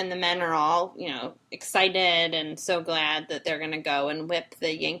out and the men are all, you know, excited and so glad that they're going to go and whip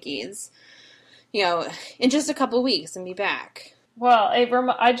the Yankees, you know, in just a couple weeks and be back. Well,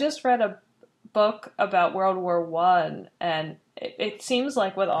 I just read a book about World War I, and it seems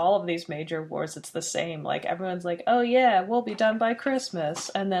like with all of these major wars, it's the same. Like, everyone's like, oh yeah, we'll be done by Christmas.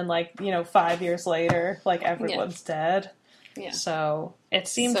 And then, like, you know, 5 years later, like, everyone's dead. Yeah. So it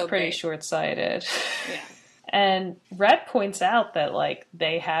seems pretty short-sighted. Yeah. And Rhett points out that, like,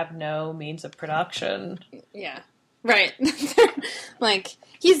 they have no means of production. Yeah. Right. Like,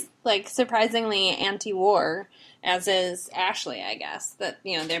 he's, like, surprisingly anti-war, as is Ashley, I guess. That,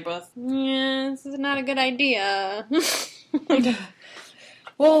 you know, they're both, this is not a good idea.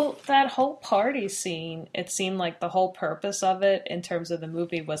 Well, that whole party scene, it seemed like the whole purpose of it, in terms of the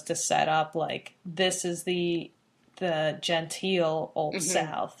movie, was to set up, like, this is the genteel Old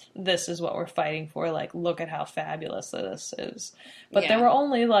South. This is what we're fighting for. Like, look at how fabulous this is. But there were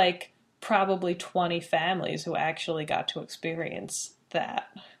only, like, probably 20 families who actually got to experience that.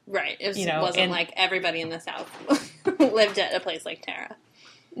 Right. It You know, wasn't like everybody in the South lived at a place like Tara.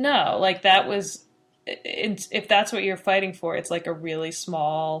 No, like that was, if that's what you're fighting for, it's like a really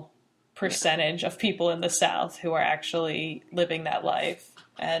small percentage of people in the South who are actually living that life.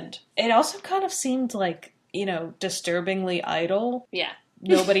 And it also kind of seemed like, you know, disturbingly idle. Yeah.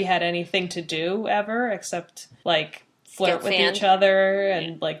 Nobody had anything to do ever except like flirt with each other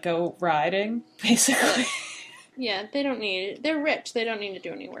and like go riding, basically. Yeah, they don't need, they're rich, they don't need to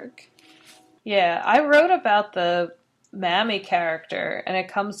do any work. Yeah, I wrote about the Mammy character, and it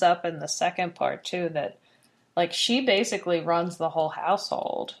comes up in the second part too, that like she basically runs the whole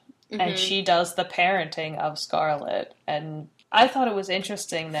household, and she does the parenting of Scarlett. And I thought it was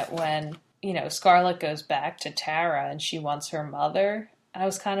interesting that when, you know, Scarlett goes back to Tara and she wants her mother, I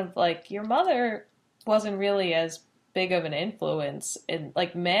was kind of like, your mother wasn't really as big of an influence in,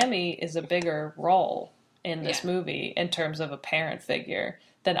 like, Mammy is a bigger role in this movie in terms of a parent figure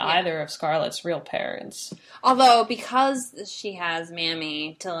than either of Scarlett's real parents. Although, because she has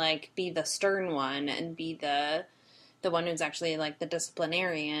Mammy to, like, be the stern one and be the one who's actually, like, the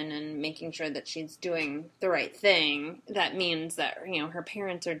disciplinarian and making sure that she's doing the right thing, that means that, you know, her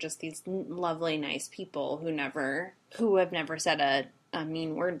parents are just these lovely, nice people who have never said a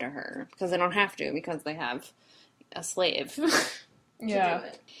mean word to her. Because they don't have to, because they have a slave to do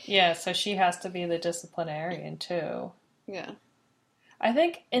it. Yeah, so she has to be the disciplinarian, too. Yeah. I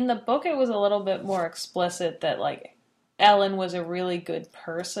think in the book it was a little bit more explicit that, like, Ellen was a really good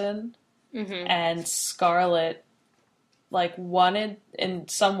person, and Scarlett, like, in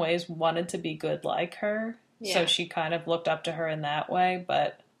some ways, wanted to be good like her, so she kind of looked up to her in that way,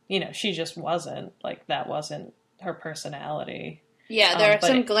 but, you know, she just wasn't. Like, that wasn't her personality. Yeah, there are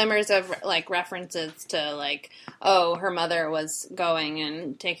some glimmers of, like, references to, like, oh, her mother was going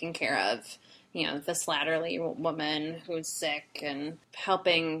and taking care of, you know, the Slattery woman who's sick and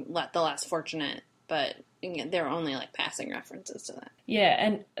helping the less fortunate, but you know, they're only, like, passing references to that. Yeah,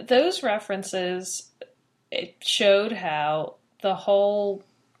 and those references, it showed how the whole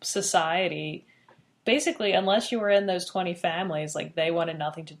society, basically, unless you were in those 20 families, like, they wanted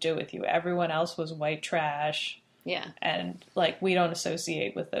nothing to do with you. Everyone else was white trash. Yeah. And, like, we don't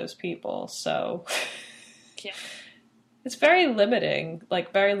associate with those people, so... Yeah. It's very limiting,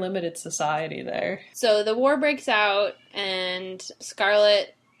 like, very limited society there. So the war breaks out, and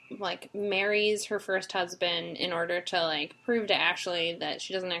Scarlett, like, marries her first husband in order to, like, prove to Ashley that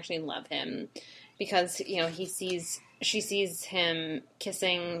she doesn't actually love him. Because, you know, she sees him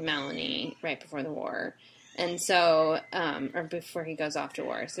kissing Melanie right before the war. And so, or before he goes off to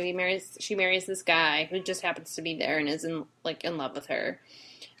war. So she marries this guy who just happens to be there and is in love with her.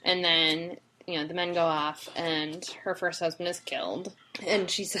 And then, you know, the men go off and her first husband is killed. And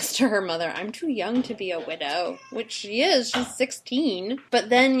she says to her mother, I'm too young to be a widow. Which she is. She's 16. But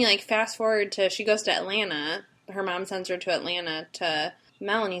then, like, fast forward to, she goes to Atlanta. Her mom sends her to Atlanta to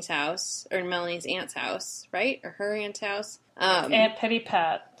Melanie's house, or Melanie's aunt's house, right? Or her aunt's house. Aunt Pitty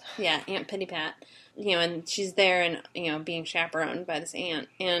Pat. Yeah, Aunt Pitty Pat. You know, and she's there and, you know, being chaperoned by this aunt,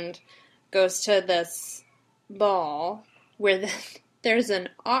 and goes to this ball where there's an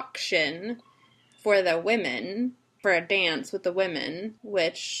auction for the women, for a dance with the women,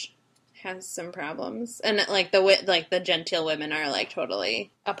 which has some problems. And, like, the genteel women are, like, totally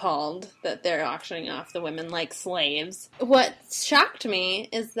appalled that they're auctioning off the women like slaves. What shocked me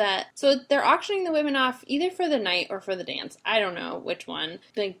is that, so they're auctioning the women off either for the night or for the dance. I don't know which one.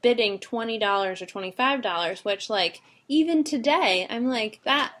 Like, bidding $20 or $25, which, like, even today, I'm like,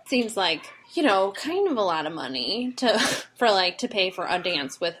 that seems like, you know, kind of a lot of money to pay for a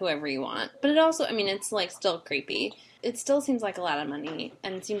dance with whoever you want. But it also, I mean, it's, like, still creepy. It still seems like a lot of money,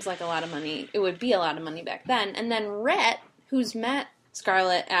 and it seems like a lot of money. It would be a lot of money back then. And then Rhett, who's met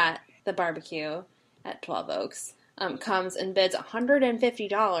Scarlett at the barbecue at 12 Oaks, comes and bids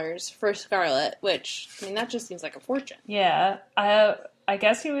 $150 for Scarlett, which, I mean, that just seems like a fortune. Yeah, I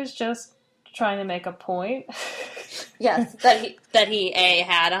guess he was just trying to make a point. Yes, that he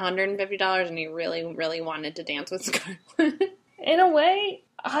had $150 and he really, really wanted to dance with Scarlett. In a way,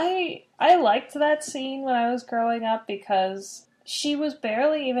 I liked that scene when I was growing up because she was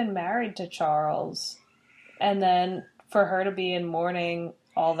barely even married to Charles. And then for her to be in mourning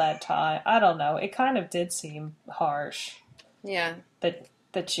all that time, I don't know, it kind of did seem harsh. Yeah.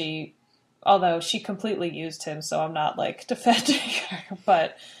 That she, although she completely used him, so I'm not, like, defending her,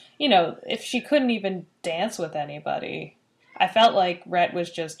 but, you know, if she couldn't even dance with anybody, I felt like Rhett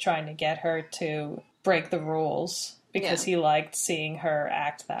was just trying to get her to break the rules. Because he liked seeing her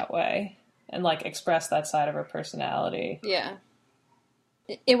act that way and, like, express that side of her personality. Yeah.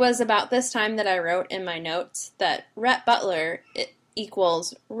 It was about this time that I wrote in my notes that Rhett Butler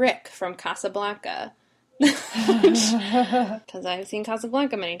equals Rick from Casablanca. Because I've seen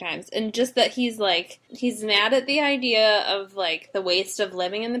Casablanca many times. And just that he's mad at the idea of, like, the waste of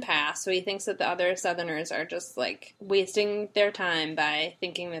living in the past, so he thinks that the other Southerners are just, like, wasting their time by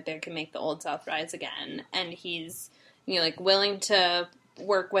thinking that they can make the Old South rise again. And he's, like, willing to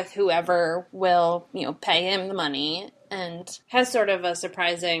work with whoever will, pay him the money, and has sort of a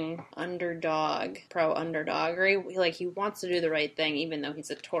surprising pro-underdog, or he wants to do the right thing even though he's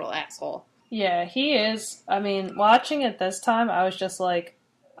a total asshole. Yeah, he is. I mean, watching it this time, I was just like,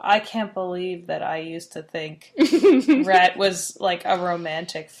 I can't believe that I used to think Rhett was, like, a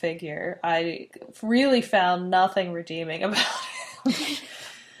romantic figure. I really found nothing redeeming about him.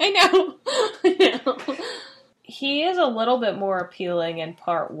 I know. He is a little bit more appealing in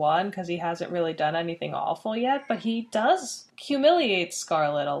part one, because he hasn't really done anything awful yet, but he does humiliate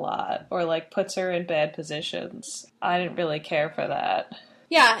Scarlett a lot, or, like, puts her in bad positions. I didn't really care for that.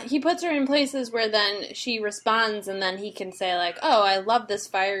 Yeah, he puts her in places where then she responds, and then he can say, like, oh, I love this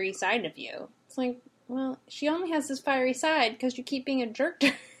fiery side of you. It's like, well, she only has this fiery side because you keep being a jerk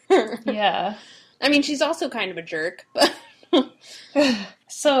to her. Yeah. I mean, she's also kind of a jerk, but...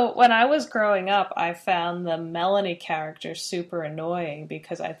 So, when I was growing up, I found the Melanie character super annoying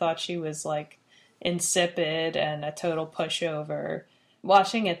because I thought she was, like, insipid and a total pushover.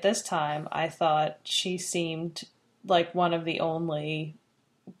 Watching it this time, I thought she seemed like one of the only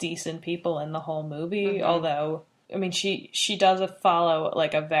decent people in the whole movie, although, I mean, she does follow,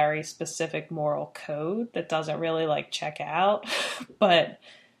 like, a very specific moral code that doesn't really, like, check out, but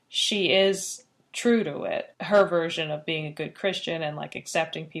she is true to it, her version of being a good Christian and, like,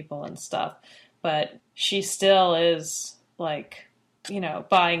 accepting people and stuff, but she still is, like,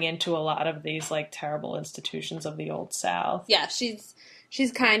 buying into a lot of these, like, terrible institutions of the Old South. Yeah, she's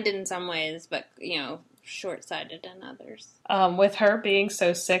kind in some ways, but, short-sighted in others. With her being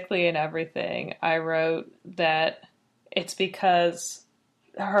so sickly and everything, I wrote that it's because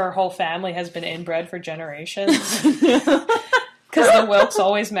her whole family has been inbred for generations. Because the Wilkes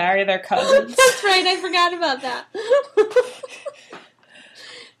always marry their cousins. That's right, I forgot about that.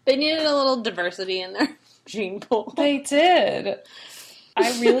 They needed a little diversity in their gene pool. They did.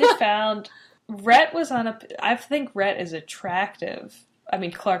 I really found Rhett was I think Rhett is attractive. I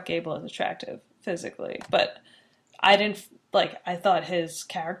mean, Clark Gable is attractive physically, but I thought his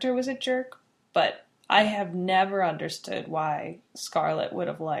character was a jerk, but I have never understood why Scarlett would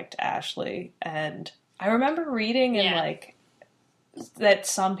have liked Ashley. And I remember reading that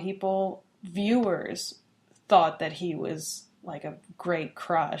some viewers thought that he was, like, a great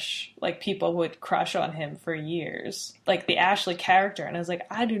crush. Like, people would crush on him for years. Like, the Ashley character. And I was like,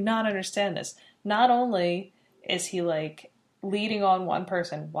 I do not understand this. Not only is he, like, leading on one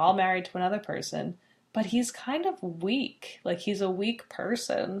person while married to another person, but he's kind of weak. Like, he's a weak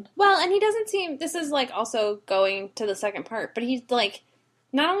person. Well, and he doesn't seem... This is, like, also going to the second part, but he's, like...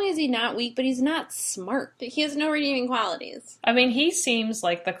 Not only is he not weak, but he's not smart. He has no redeeming qualities. I mean, he seems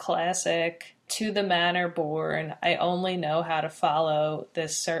like the classic, to the manor born, I only know how to follow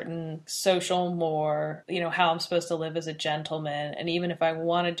this certain social more, how I'm supposed to live as a gentleman, and even if I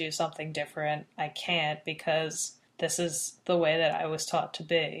want to do something different, I can't because this is the way that I was taught to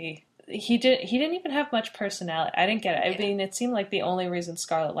be. He didn't even have much personality. I didn't get it. I mean, it seemed like the only reason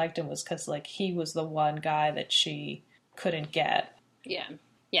Scarlett liked him was because, like, he was the one guy that she couldn't get. Yeah.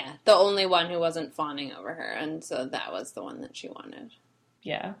 Yeah, the only one who wasn't fawning over her, and so that was the one that she wanted.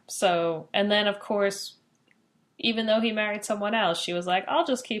 Yeah, so, and then, of course, even though he married someone else, she was like, I'll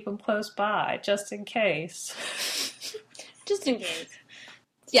just keep him close by, just in case. Just in case.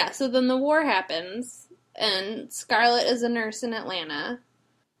 Yeah, so then the war happens, and Scarlett is a nurse in Atlanta,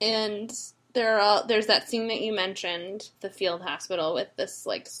 and there's that scene that you mentioned, the field hospital, with this,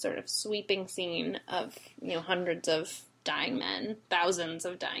 like, sort of sweeping scene of, hundreds of dying men, thousands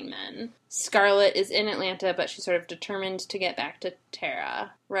of dying men. Scarlett is in Atlanta, but she's sort of determined to get back to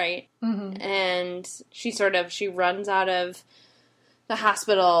Tara, right? Mm-hmm. And she runs out of the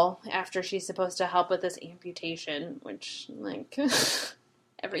hospital after she's supposed to help with this amputation, which, like,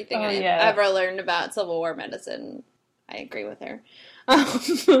 everything I've ever learned about Civil War medicine, I agree with her.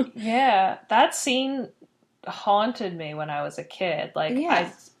 Yeah, that scene haunted me when I was a kid. Like,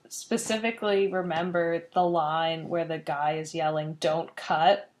 I specifically remember the line where the guy is yelling, "Don't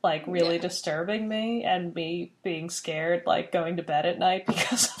cut," like, really disturbing me, and me being scared, like, going to bed at night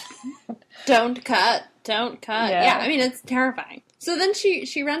because of it. Don't cut. Yeah, I mean, it's terrifying. So then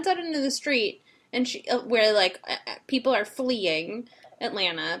she runs out into the street, and where, like, people are fleeing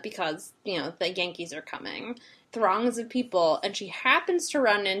Atlanta because, the Yankees are coming. Throngs of people, and she happens to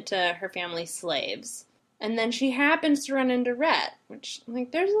run into her family's slaves. And then she happens to run into Rhett, which,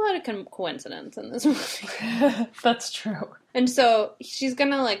 like, there's a lot of coincidence in this movie. That's true. And so she's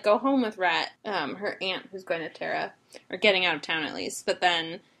gonna, like, go home with Rhett, her aunt who's going to Tara, or getting out of town at least. But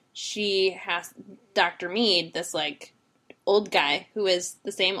then she has Dr. Mead, this, like, old guy, who is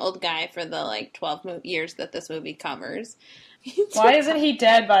the same old guy for the, like, 12 years that this movie covers. Why isn't he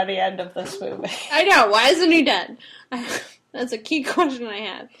dead by the end of this movie? I know, why isn't he dead? That's a key question I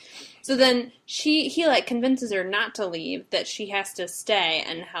have. So then he like convinces her not to leave, that she has to stay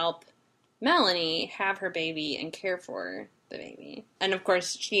and help Melanie have her baby and care for the baby. And of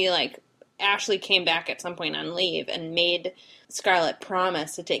course Ashley came back at some point on leave and made Scarlett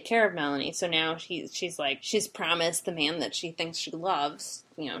promise to take care of Melanie. So now she's promised the man that she thinks she loves,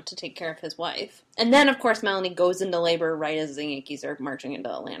 to take care of his wife. And then of course Melanie goes into labor right as the Yankees are marching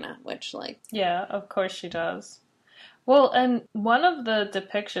into Atlanta, which yeah, of course she does. Well, and one of the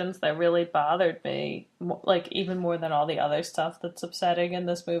depictions that really bothered me, like even more than all the other stuff that's upsetting in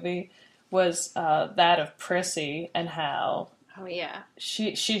this movie, was that of Prissy and how oh yeah,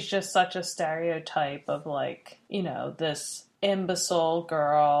 she's just such a stereotype of like, this imbecile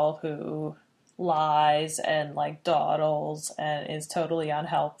girl who lies and like dawdles and is totally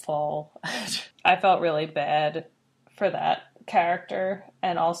unhelpful. I felt really bad for that character,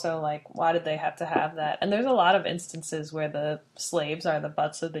 and also like, why did they have to have that? And there's a lot of instances where the slaves are the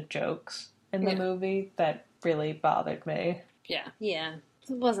butts of the jokes in the movie that really bothered me. Yeah,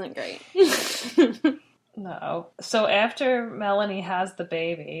 it wasn't great. No. So after Melanie has the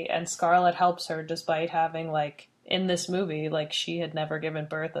baby and Scarlett helps her despite having, like, in this movie, like, she had never given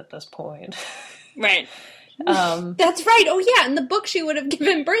birth at this point. Right. That's right. Oh, yeah. In the book, she would have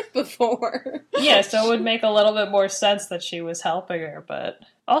given birth before. Yeah, so it would make a little bit more sense that she was helping her, but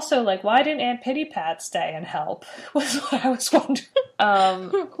also, like, why didn't Aunt Pitty Pat stay and help? Was what I was wondering.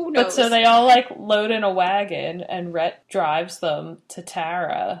 Who knows? But so they all, like, load in a wagon, and Rhett drives them to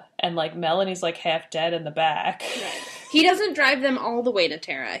Tara, and, like, Melanie's, like, half dead in the back. Right. He doesn't drive them all the way to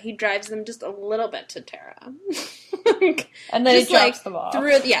Tara. He drives them just a little bit to Tara. And then he drops them off.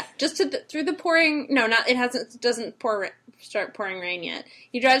 Through the pouring. No, not it hasn't. Doesn't start pouring rain yet.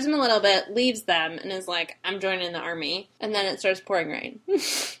 He drives them a little bit, leaves them, and is like, "I'm joining the army." And then it starts pouring rain.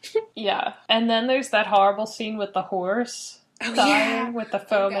 Yeah, and then there's that horrible scene with the horse dying with the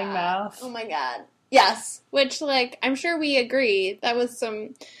foaming mouth. Oh my god. Yes, which like I'm sure we agree that was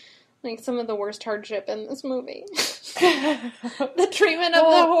some of the worst hardship in this movie. The treatment of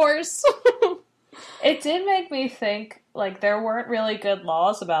the horse. It did make me think, like, there weren't really good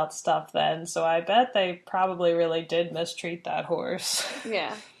laws about stuff then, so I bet they probably really did mistreat that horse.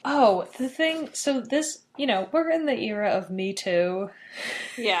 Yeah. Oh, the thing, so this, we're in the era of Me Too.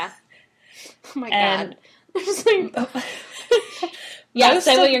 Yeah. Oh my god. Just Yeah,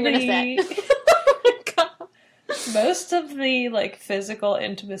 say what you're gonna say. Oh my god. Most of the, like, physical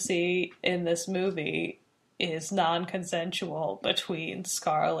intimacy in this movie is non-consensual between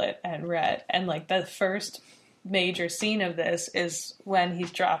Scarlett and Rhett. And, like, the first major scene of this is when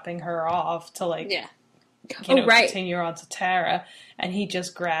he's dropping her off to, like, continue on to Tara. And he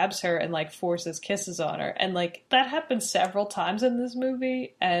just grabs her and, like, forces kisses on her. And, like, that happens several times in this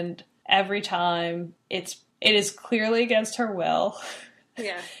movie. And every time it is clearly against her will.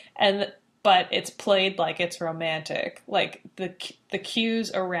 Yeah. But it's played like it's romantic. Like, the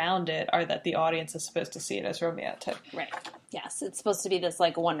cues around it are that the audience is supposed to see it as romantic. Right. Yes, it's supposed to be this,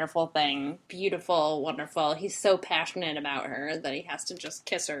 like, wonderful thing. Beautiful, wonderful. He's so passionate about her that he has to just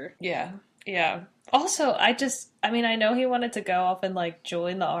kiss her. Yeah. Yeah. Also, I know he wanted to go off and, like,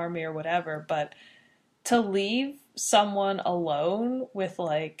 join the army or whatever, but to leave someone alone with,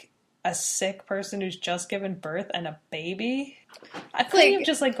 like, a sick person who's just given birth and a baby, I think you've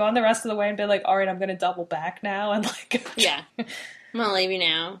just, like, gone the rest of the way and been like, all right, I'm going to double back now and, like... Yeah. I'm going to leave you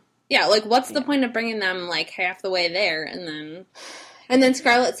now. Yeah, like, what's the point of bringing them, like, half the way there and then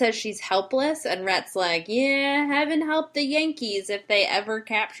Scarlett says she's helpless, and Rhett's like, yeah, haven't helped the Yankees if they ever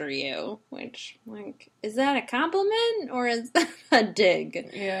capture you. Which, like, is that a compliment or is that a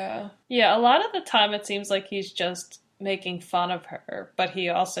dig? Yeah. Yeah, a lot of the time it seems like he's just making fun of her, but he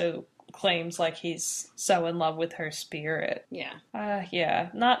also claims like he's so in love with her spirit. Yeah. Yeah.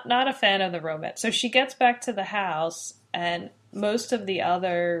 Not a fan of the romance. So she gets back to the house, and most of the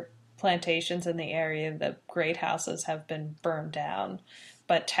other plantations in the area, the great houses, have been burned down.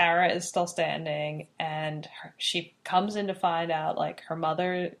 But Tara is still standing, and she comes in to find out, like, her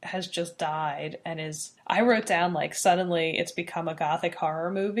mother has just died and is... I wrote down, like, suddenly it's become a gothic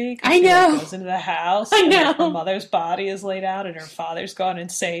horror movie. I know! She goes into the house, I and know! Like, her mother's body is laid out, and her father's gone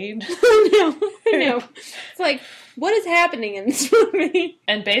insane. I know! I know. It's like, what is happening in this movie?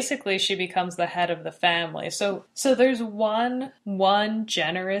 And basically she becomes the head of the family. So there's one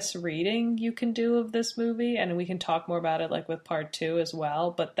generous reading you can do of this movie, and we can talk more about it like with part 2 as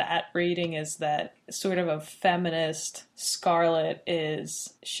well, but that reading is that sort of a feminist Scarlett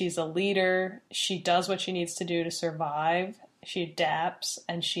she's a leader, she does what she needs to do to survive, she adapts,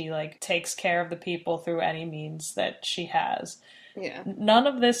 and she like takes care of the people through any means that she has. Yeah. None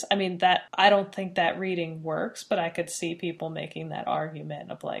of this, I mean, that I don't think that reading works, but I could see people making that argument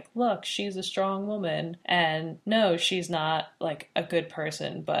of like, look, she's a strong woman, and no, she's not like a good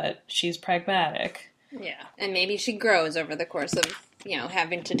person, but she's pragmatic. Yeah. And maybe she grows over the course of,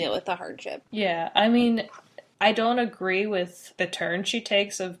 having to deal with the hardship. Yeah. I mean, I don't agree with the turn she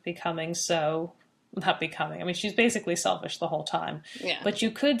takes of becoming not becoming. I mean, she's basically selfish the whole time. Yeah. But you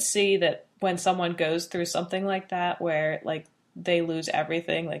could see that when someone goes through something like that, where like they lose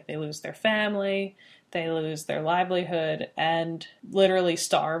everything, like they lose their family, they lose their livelihood, and literally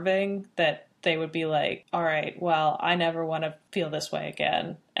starving, that they would be like, all right, well, I never want to feel this way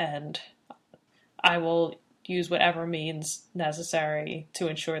again, and I will use whatever means necessary to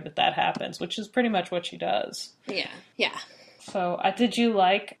ensure that happens, which is pretty much what she does. Yeah. Yeah. So, did you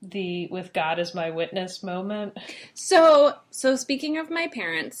like the "with God as my witness" moment? So speaking of my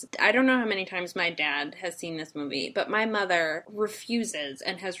parents, I don't know how many times my dad has seen this movie, but my mother refuses,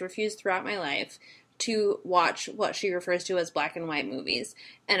 and has refused throughout my life, to watch what she refers to as black and white movies.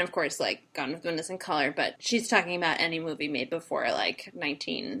 And of course, like, Gone with the Wind is in color, but she's talking about any movie made before, like,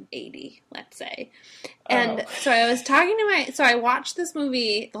 1980, let's say. And so I watched this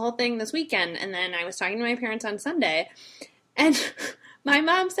movie, the whole thing, this weekend, and then I was talking to my parents on Sunday, and my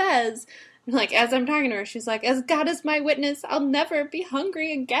mom says, like, as I'm talking to her, she's like, as God is my witness, I'll never be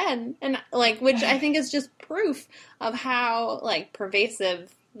hungry again. And, like, which I think is just proof of how, like,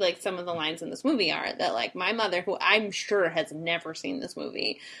 pervasive, like, some of the lines in this movie are. That, like, my mother, who I'm sure has never seen this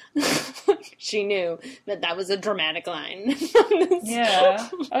movie, she knew that was a dramatic line. Yeah.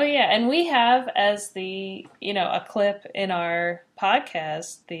 Oh, yeah. And we have as a clip in our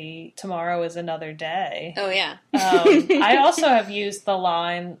podcast, the "Tomorrow is Another Day." Oh, yeah. I also have used the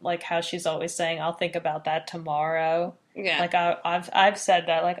line, like, how she's always saying, I'll think about that tomorrow. Yeah. Like, I've said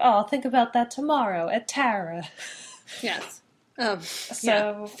that, like, I'll think about that tomorrow at Tara. Yes.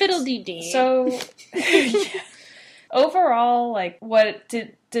 So fiddle-dee-dee. So yeah. Overall, like, what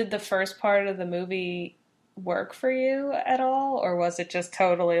did the first part of the movie work for you at all, or was it just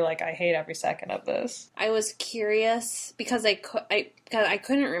totally like, I hate every second of this? I was curious because I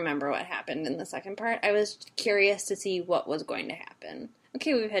couldn't remember what happened in the second part. I was curious to see what was going to happen.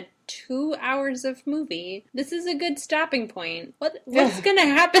 Okay, we've had 2 hours of movie. This is a good stopping point. What's going to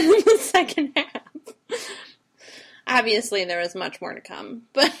happen in the second half? Obviously, there was much more to come,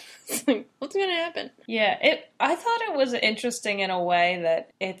 but what's going to happen? Yeah, I thought it was interesting in a way that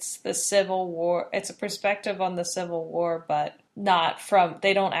it's the Civil War. It's a perspective on the Civil War, but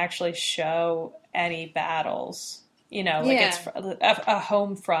they don't actually show any battles. It's a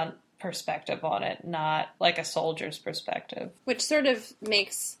home front perspective on it, not like a soldier's perspective. Which sort of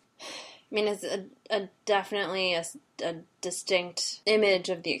makes... it's definitely a distinct image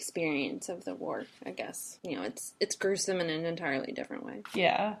of the experience of the war, I guess. It's gruesome in an entirely different way.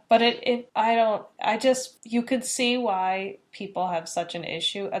 Yeah, but you could see why people have such an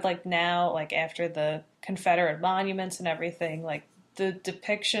issue. Like now, like after the Confederate monuments and everything, like the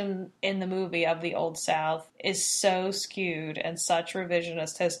depiction in the movie of the Old South is so skewed and such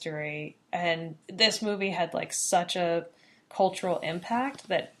revisionist history. And this movie had like such a cultural impact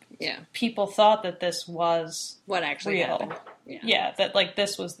that people thought that this was what actually real. happened. Yeah, that like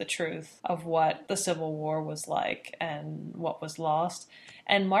this was the truth of what the Civil War was like and what was lost.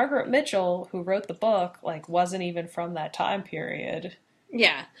 And Margaret Mitchell, who wrote the book, like wasn't even from that time period.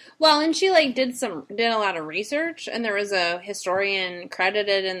 Yeah. Well, and she like did a lot of research, and there was a historian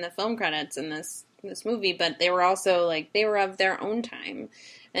credited in the film credits in this movie, but they were also like they were of their own time.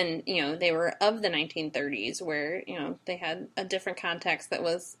 And, they were of the 1930s where, they had a different context that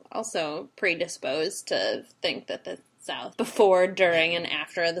was also predisposed to think that the South before, during, and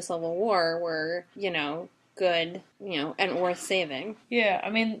after the Civil War were, good, and worth saving. Yeah, I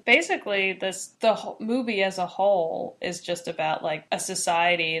mean, basically, the whole movie as a whole is just about, like, a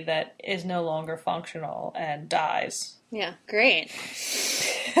society that is no longer functional and dies. Yeah, great.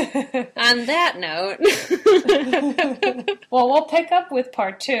 On that note. Well, we'll pick up with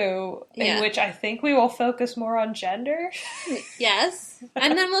part 2, in which I think we will focus more on gender. Yes.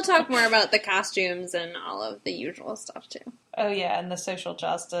 And then we'll talk more about the costumes and all of the usual stuff, too. Oh, yeah, and the social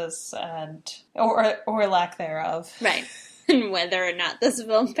justice or lack thereof. Right. and whether or not this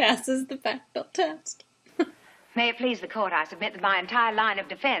film passes the Bechdel test. May it please the court, I submit that my entire line of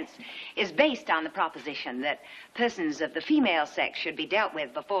defense is based on the proposition that persons of the female sex should be dealt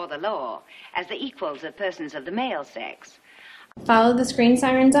with before the law as the equals of persons of the male sex. Follow the Screen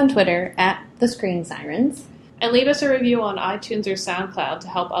Sirens on Twitter @the Screen Sirens. And leave us a review on iTunes or SoundCloud to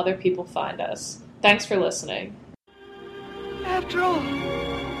help other people find us. Thanks for listening. After all,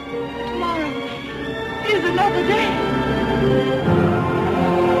 tomorrow is another day.